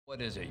What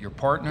is it, your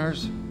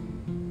partner's?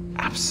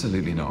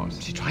 Absolutely not.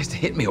 She tries to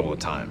hit me all the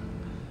time.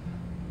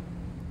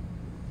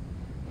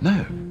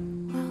 No.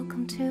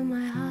 Welcome to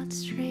my heart,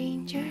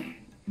 stranger.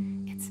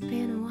 It's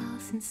been a while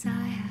since I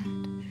had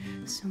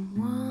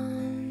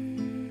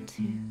someone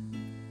to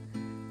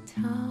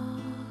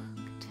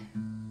talk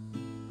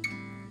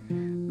to.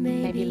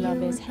 Maybe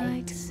love is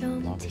hate.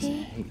 Love is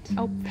hate.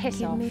 Oh,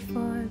 piss off. Forgive me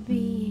for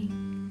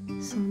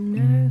being so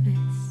nervous.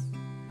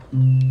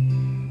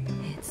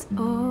 It's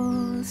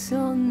all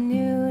so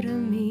new to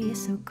me,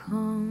 so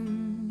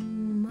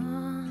come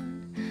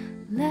on,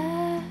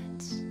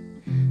 let's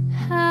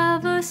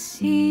have a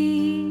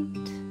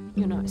seat.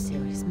 You're not a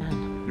serious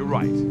man. You're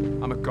right.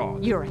 I'm a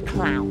god. You're a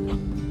clown.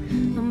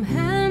 I'm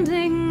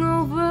handing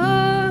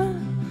over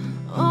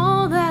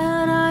all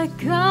that I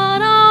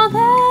got, all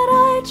that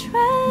I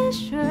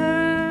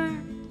treasure.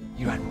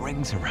 You had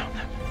rings around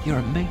them. You're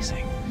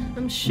amazing.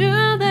 I'm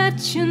sure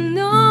that you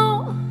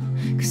know,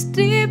 'cause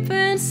deep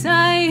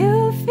inside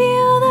you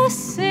feel the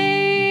same.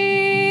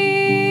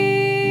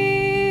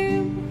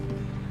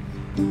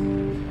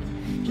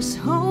 Just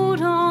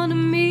hold on to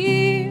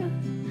me.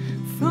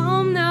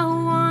 From now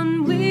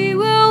on we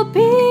will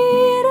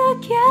be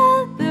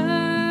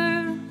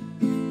together.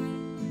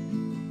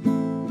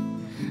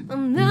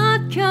 I'm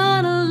not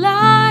gonna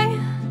lie,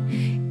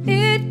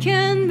 it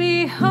can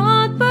be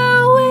hard,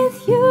 but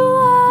with you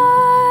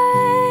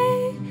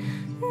I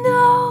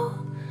know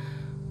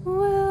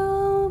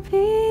we'll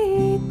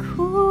be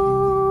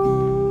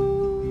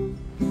cool.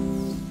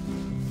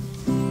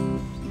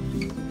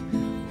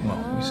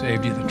 Well, we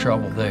saved you the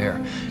trouble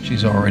there.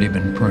 She's already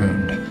been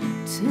pruned.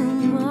 To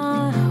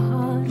my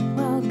heart,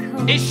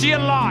 welcome. Is she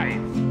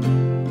alive?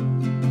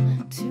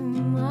 To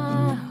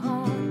my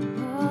heart,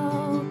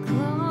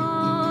 welcome.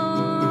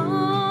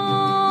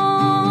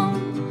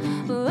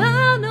 Well,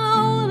 I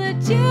know that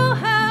you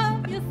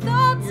have your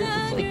thoughts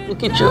and your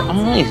Look at your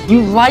eyes.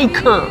 You like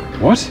her.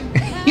 What?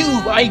 You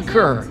like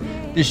her.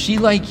 Does she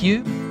like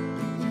you?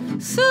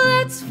 So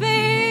let's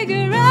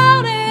figure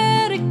out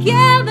it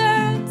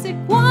together. Take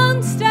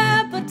one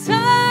step at a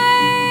time.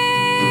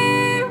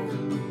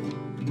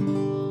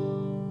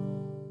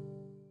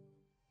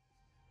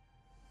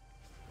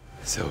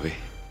 Sylvie.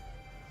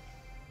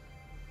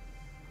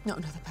 Not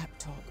another pep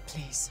talk,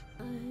 please.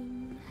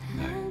 I'm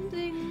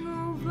handing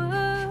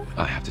over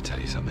I have to tell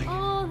you something.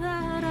 all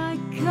that I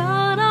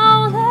got,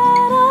 all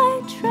that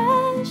I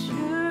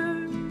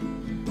treasure.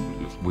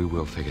 We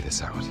will figure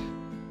this out.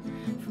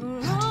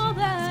 For all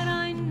that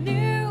I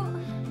knew,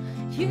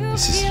 you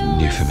This is feel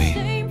new the for me.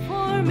 same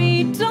for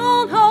me.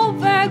 Don't hold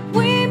back,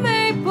 we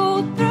may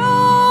pull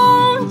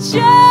through.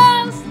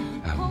 Just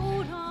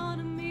hold on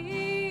to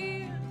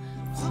me.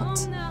 What?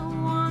 From now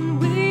on,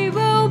 we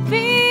will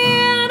be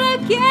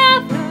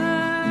together.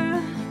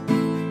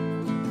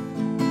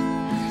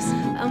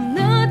 I'm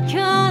not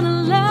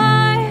gonna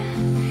lie,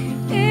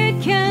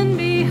 it can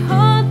be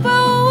hard,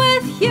 but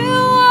with you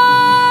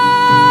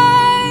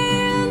I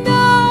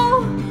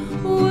know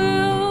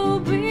we'll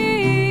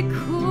be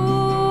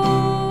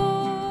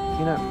cool.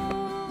 You know,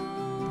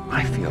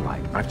 I feel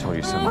like I've told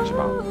you so much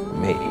about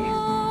me. I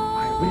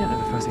really don't know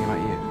the first thing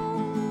about you.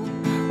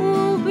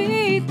 We'll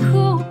be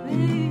cool.